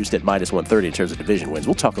under juiced at minus 130 in terms of division wins.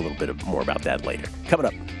 We'll talk a little bit more about that later. Coming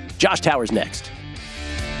up, Josh Towers next.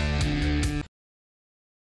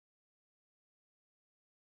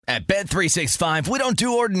 At Bet365, we don't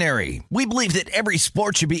do ordinary. We believe that every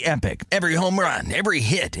sport should be epic. Every home run, every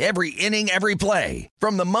hit, every inning, every play.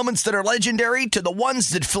 From the moments that are legendary to the ones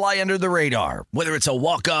that fly under the radar. Whether it's a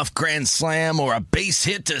walk-off grand slam or a base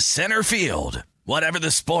hit to center field. Whatever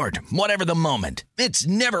the sport, whatever the moment. It's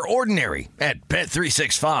never ordinary at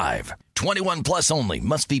Bet365. 21 plus only.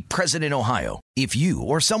 Must be present in Ohio. If you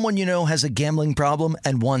or someone you know has a gambling problem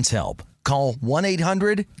and wants help, call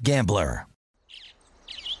 1-800-GAMBLER.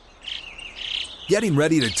 Getting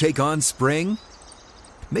ready to take on spring?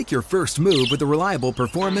 Make your first move with the reliable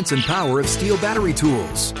performance and power of Steel battery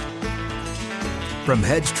tools. From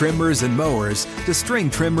hedge trimmers and mowers to string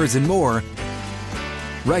trimmers and more,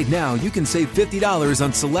 right now you can save $50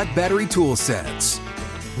 on select battery tool sets.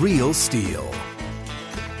 Real Steel.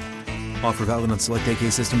 Offer valid on select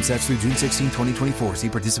AK system sets through June 16, 2024. See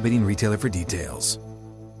participating retailer for details.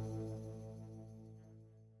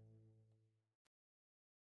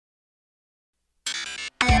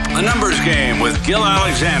 A numbers game with Gil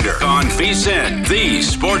Alexander on VSiN, the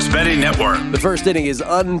Sports Betting Network. The first inning is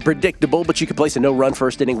unpredictable, but you can place a no-run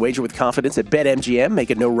first inning wager with confidence at BetMGM.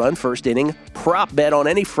 Make a no-run first inning prop bet on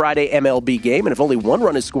any Friday MLB game, and if only one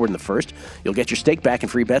run is scored in the first, you'll get your stake back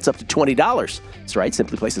and free bets up to $20. That's right,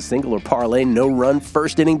 simply place a single or parlay no-run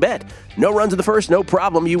first inning bet. No runs in the first, no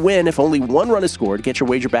problem, you win. If only one run is scored, get your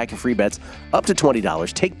wager back and free bets up to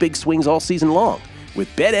 $20. Take big swings all season long. With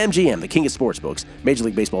BetMGM, the king of sportsbooks. Major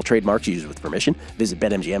League Baseball trademarks used with permission. Visit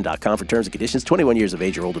BetMGM.com for terms and conditions. 21 years of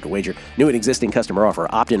age or older to wager. New and existing customer offer.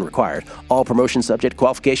 Opt-in required. All promotions subject to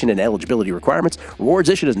qualification and eligibility requirements. Rewards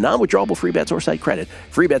issued as non-withdrawable free bets or site credit.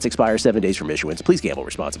 Free bets expire 7 days from issuance. Please gamble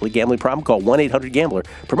responsibly. Gambling problem? Call 1-800-GAMBLER.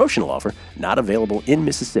 Promotional offer not available in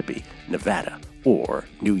Mississippi, Nevada, or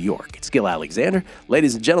New York. It's Gil Alexander.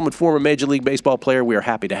 Ladies and gentlemen, former Major League Baseball player. We are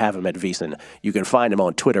happy to have him at VSiN. You can find him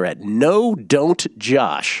on Twitter at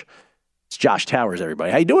NoDon'tJosh. It's Josh Towers,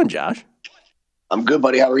 everybody. How you doing, Josh? I'm good,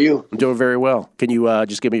 buddy. How are you? I'm doing very well. Can you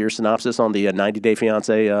just give me your synopsis on the 90 Day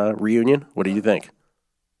Fiance reunion? What do you think?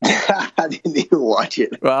 I didn't even watch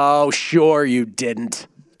it. Oh, sure you didn't.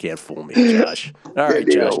 Can't fool me, Josh. All right,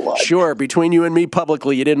 Josh. Sure, between you and me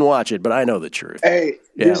publicly, you didn't watch it, but I know the truth. Hey,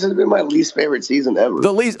 This has been my least favorite season ever.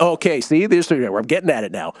 The least? Okay, see? I'm getting at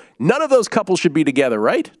it now. None of those couples should be together,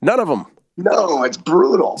 right? None of them. No, it's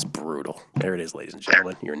brutal. It's brutal. There it is, ladies and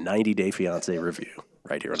gentlemen. Your 90 Day Fiance review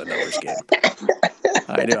right here on a numbers game.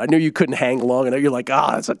 I knew you couldn't hang long. I know you're like,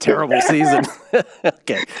 that's a terrible season.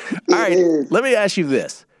 Okay. All right, let me ask you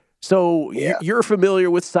this. So you're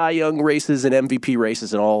familiar with Cy Young races and MVP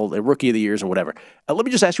races and all the Rookie of the Years and whatever. Let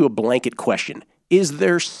me just ask you a blanket question. Is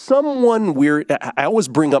there someone weird? I always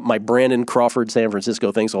bring up my Brandon Crawford San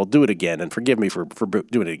Francisco thing, so I'll do it again, and forgive me for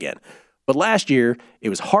doing it again. But last year, it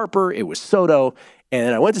was Harper, it was Soto,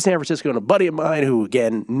 and I went to San Francisco, and a buddy of mine who,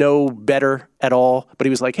 again, no better at all, but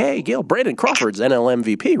he was like, hey, Gil, Brandon Crawford's NL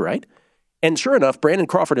MVP, right? And sure enough, Brandon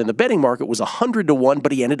Crawford in the betting market was 100-1,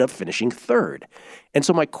 but he ended up finishing third. And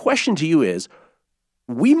so my question to you is,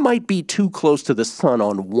 we might be too close to the sun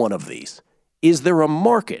on one of these. Is there a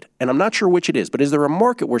market, and I'm not sure which it is, but is there a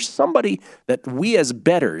market where somebody that we as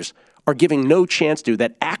bettors are giving no chance to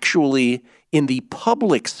that actually in the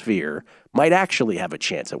public sphere might actually have a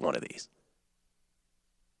chance at one of these?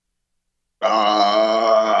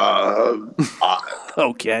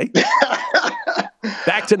 Okay.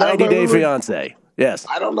 Back to 90 Day Fiance. Yes.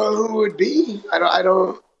 I don't know who it would be. I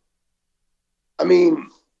mean.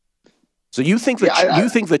 So you think you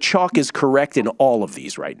think the chalk is correct in all of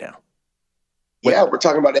these right now? Yeah, we're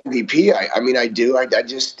talking about MVP. I do.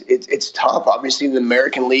 It's tough. Obviously, in the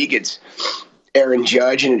American League, it's Aaron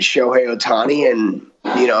Judge and it's Shohei Ohtani. And,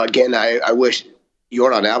 again, I wish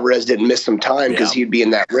Yordan Alvarez didn't miss some time because he'd be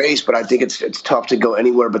in that race. But I think it's tough to go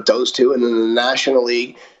anywhere but those two. And then the National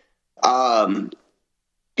League,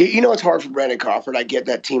 it's hard for Brandon Crawford. I get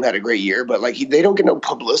that team had a great year, but they don't get no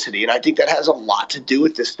publicity, and I think that has a lot to do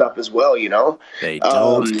with this stuff as well. They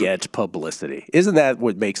don't get publicity. Isn't that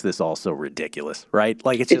what makes this all so ridiculous? Right?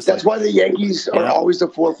 That's why the Yankees are always the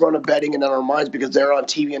forefront of betting in our minds because they're on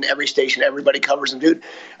TV in every station. Everybody covers them, dude.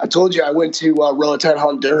 I told you I went to Roatan,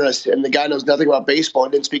 Honduras, and the guy knows nothing about baseball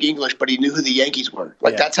and didn't speak English, but he knew who the Yankees were.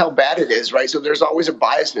 That's how bad it is, right? So there's always a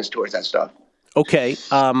biasness towards that stuff. Okay,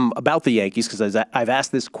 about the Yankees, because I've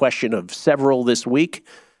asked this question of several this week.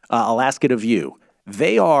 I'll ask it of you.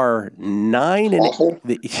 They are 9 and awful.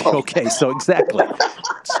 Okay, so exactly.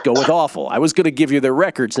 Let's go with awful. I was going to give you their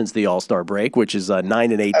record since the All-Star break, which is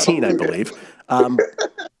 9-18, I believe.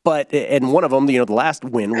 But one of them, the last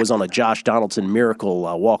win was on a Josh Donaldson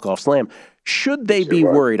miracle walk-off slam. Should they be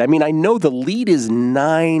worried? I mean, I know the lead is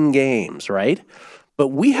 9 games, right? But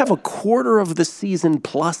we have a quarter of the season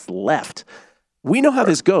plus left. We know how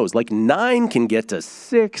this goes. 9 can get to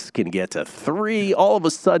 6, can get to 3. All of a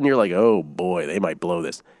sudden, you're like, oh, boy, they might blow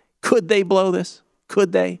this. Could they blow this?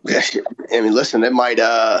 Could they? I mean, listen, it might,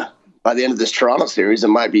 by the end of this Toronto series, it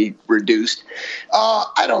might be reduced.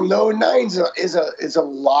 I don't know. 9 is a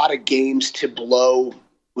lot of games to blow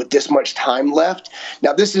with this much time left.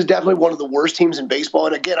 Now, this is definitely one of the worst teams in baseball.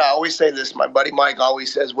 And again, I always say this. My buddy Mike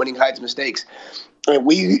always says winning hides mistakes. And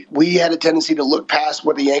we had a tendency to look past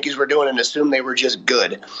what the Yankees were doing and assume they were just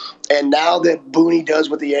good. And now that Booney does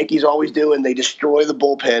what the Yankees always do and they destroy the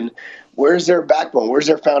bullpen, where's their backbone? Where's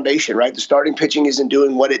their foundation, right? The starting pitching isn't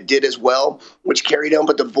doing what it did as well, which carried on,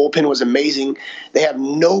 but the bullpen was amazing. They have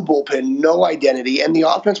no bullpen, no identity, and the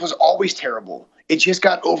offense was always terrible. It just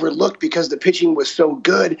got overlooked because the pitching was so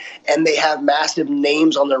good and they have massive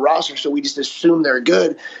names on their roster, so we just assume they're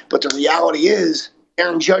good. But the reality is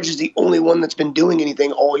Aaron Judge is the only one that's been doing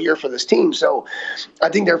anything all year for this team. So I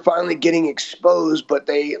think they're finally getting exposed, but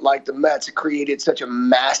they, like the Mets, created such a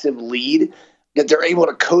massive lead that they're able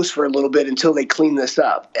to coast for a little bit until they clean this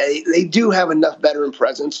up. They do have enough veteran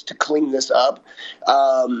presence to clean this up.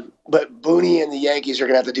 But Booney and the Yankees are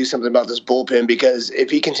going to have to do something about this bullpen because if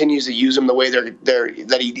he continues to use them the way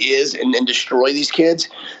that he is and destroy these kids,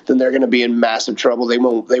 then they're going to be in massive trouble. They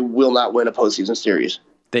will not win a postseason series.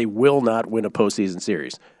 They will not win a postseason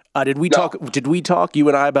series. Did we talk, you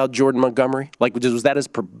and I, about Jordan Montgomery? Was that as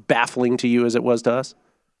baffling to you as it was to us?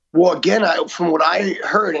 Well, again, from what I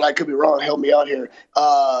heard, and I could be wrong, help me out here,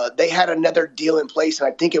 they had another deal in place, and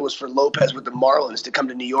I think it was for Lopez with the Marlins to come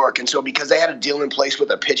to New York. And so because they had a deal in place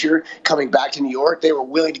with a pitcher coming back to New York, they were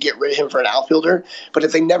willing to get rid of him for an outfielder. But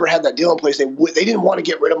if they never had that deal in place, they didn't want to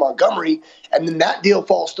get rid of Montgomery. And then that deal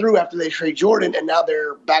falls through after they trade Jordan, and now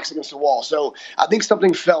their back's against the wall. So I think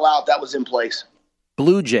something fell out that was in place.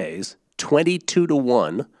 Blue Jays,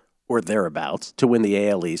 22-1 or thereabouts to win the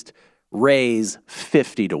AL East. Rays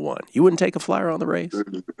 50-1. You wouldn't take a flyer on the Rays?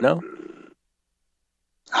 No?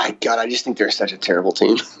 I just think they're such a terrible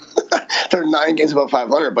team. They're 9 games above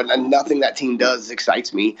 500, but nothing that team does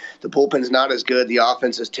excites me. The bullpen's not as good. The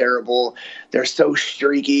offense is terrible. They're so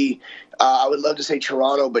streaky. I would love to say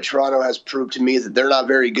Toronto, but Toronto has proved to me that they're not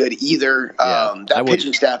very good either. That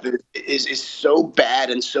pitching staff is so bad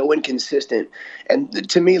and so inconsistent. And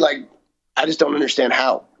to me, I just don't understand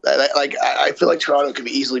how. I feel like Toronto could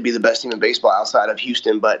easily be the best team in baseball outside of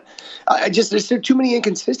Houston, but there's too many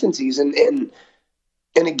inconsistencies. And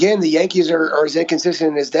again, the Yankees are as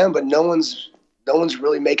inconsistent as them, but no one's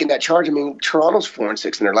really making that charge. I mean, Toronto's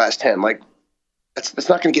 4-6 in their last 10. That's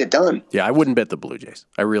not going to get it done. Yeah, I wouldn't bet the Blue Jays.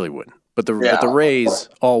 I really wouldn't. But the Rays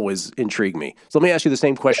always intrigue me. So let me ask you the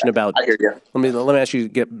same question about. I hear you. Let me ask you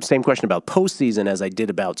the same question about postseason as I did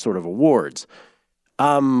about sort of awards.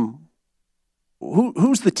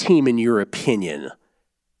 Who's the team, in your opinion,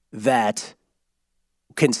 that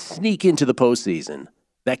can sneak into the postseason,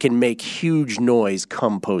 that can make huge noise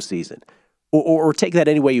come postseason? Or take that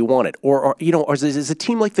any way you want it. Or is a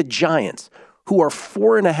team like the Giants, who are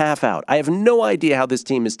 4.5 out. I have no idea how this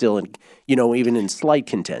team is still in, even in slight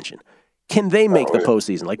contention. Can they make the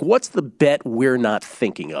postseason? What's the bet we're not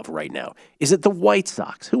thinking of right now? Is it the White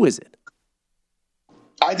Sox? Who is it?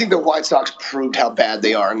 I think the White Sox proved how bad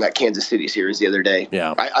they are in that Kansas City series the other day.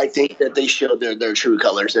 Yeah. I think that they showed their true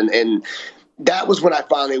colors. And that was when I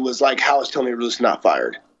finally was like, how is Tony La Russa not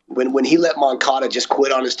fired? When he let Moncada just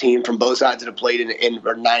quit on his team from both sides of the plate in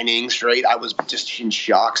 9 innings straight, I was just in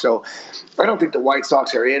shock. So I don't think the White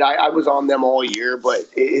Sox are it. I was on them all year, but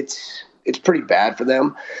it's pretty bad for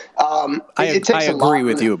them. I agree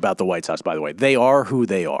with you about the White Sox, by the way. They are who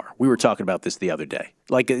they are. We were talking about this the other day.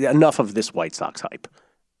 Enough of this White Sox hype.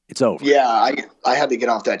 It's over. Yeah, I had to get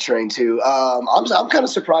off that train too. I'm kind of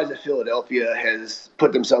surprised that Philadelphia has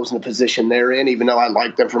put themselves in the position they're in, even though I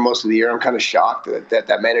liked them for most of the year. I'm kind of shocked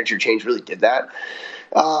that manager change really did that.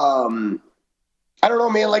 I don't know,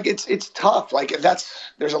 man. Like it's tough. Like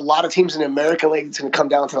there's a lot of teams in the American League. It's going to come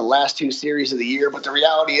down to the last 2 series of the year. But the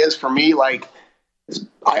reality is, for me, like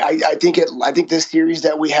I think this series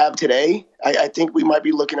that we have today, I think we might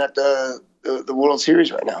be looking at the World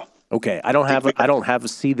Series right now. Okay, I don't have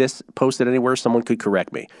see this posted anywhere. Someone could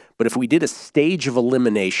correct me. But if we did a stage of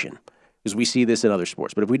elimination, because we see this in other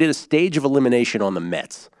sports, but if we did a stage of elimination on the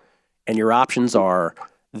Mets, and your options are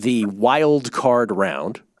the wild card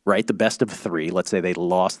round, right, the best of 3. Let's say they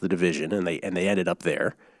lost the division and they ended up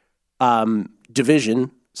there.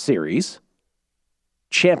 Division series,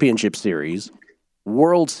 championship series,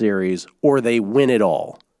 World Series, or they win it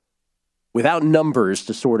all. Without numbers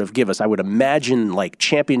to sort of give us, I would imagine like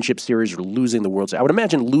championship series or losing the World Series. I would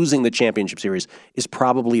imagine losing the championship series is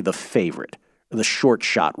probably the favorite, the short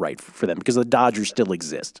shot, right, for them, because the Dodgers still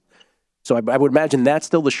exist. So I would imagine that's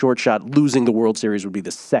still the short shot. Losing the World Series would be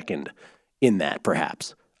the second in that,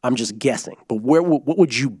 perhaps. I'm just guessing. But what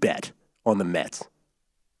would you bet on the Mets?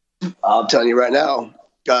 I'm telling you right now,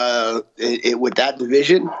 with that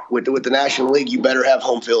division, with the National League, you better have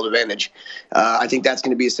home field advantage. I think that's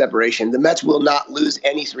going to be a separation. The Mets will not lose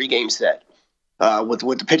any 3-game set. With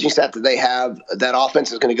the pitching staff that they have, that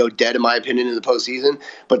offense is going to go dead, in my opinion, in the postseason.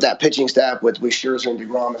 But that pitching staff with Scherzer and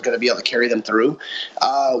DeGrom is going to be able to carry them through.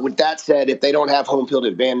 With that said, if they don't have home field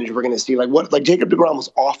advantage, we're going to see like Jacob DeGrom was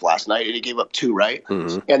off last night and he gave up 2, right?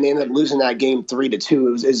 Mm-hmm. And they ended up losing that game 3-2. It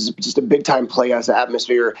was just a big time play as an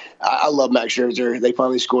atmosphere. I love Max Scherzer. They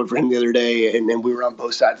finally scored for him the other day, and we were on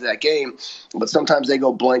both sides of that game. But sometimes they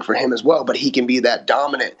go blank for him as well. But he can be that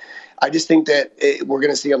dominant. I just think that we're going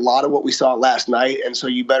to see a lot of what we saw last night, and so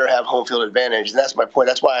you better have home field advantage. And that's my point.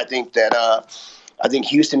 That's why I think that I think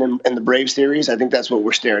Houston and the Braves series, I think that's what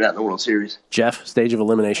we're staring at in the World Series. Jeff, stage of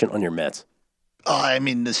elimination on your Mets. I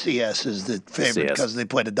mean, the CS is the favorite because they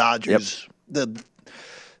play the Dodgers. Yep.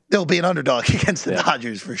 They'll be an underdog against the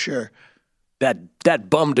Dodgers for sure. That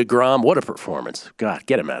bum DeGrom, what a performance. God,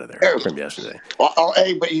 get him out of there from yesterday.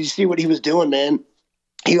 Hey, but you see what he was doing, man.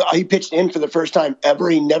 He pitched in for the first time ever.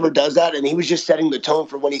 He never does that, and he was just setting the tone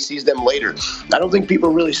for when he sees them later. I don't think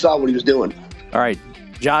people really saw what he was doing. All right,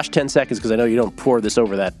 Josh, 10 seconds, because I know you don't pour this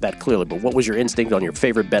over that clearly, but what was your instinct on your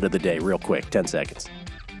favorite bet of the day? Real quick, 10 seconds.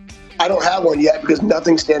 I don't have one yet because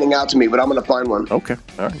nothing's standing out to me, but I'm going to find one. Okay.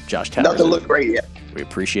 All right, Josh Towers. Nothing looked great yet. We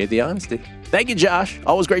appreciate the honesty. Thank you, Josh.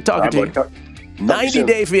 Always great talking to you.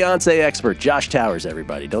 90-day fiancé expert, Josh Towers,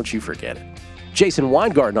 everybody. Don't you forget it. Jason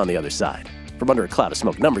Weingarten on the other side. From under a cloud of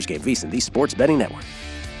smoke, Numbers Game, VSiN, the Sports Betting Network.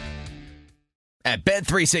 At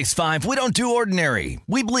Bet365, we don't do ordinary.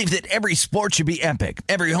 We believe that every sport should be epic.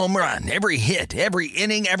 Every home run, every hit, every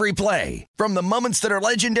inning, every play. From the moments that are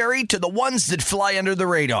legendary to the ones that fly under the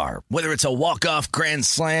radar. Whether it's a walk-off grand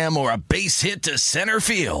slam or a base hit to center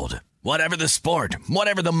field. Whatever the sport,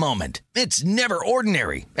 whatever the moment, it's never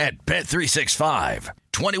ordinary at Bet365.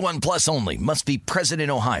 21 plus only. Must be present in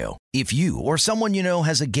Ohio. If you or someone you know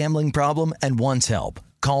has a gambling problem and wants help,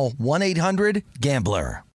 call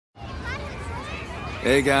 1-800-GAMBLER.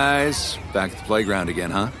 Hey guys, back at the playground again,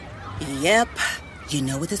 huh? Yep. You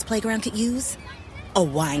know what this playground could use? A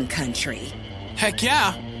wine country. Heck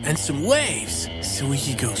yeah, and some waves so we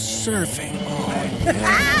could go surfing. Oh,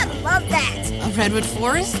 yeah. Love that. A redwood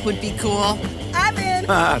forest would be cool. I'm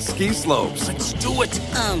in. Ski slopes. Let's do it.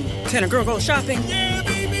 Can a girl go shopping? Yeah,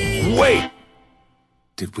 baby. Wait.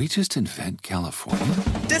 Did we just invent California?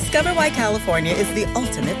 Discover why California is the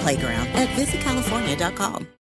ultimate playground at visitcalifornia.com.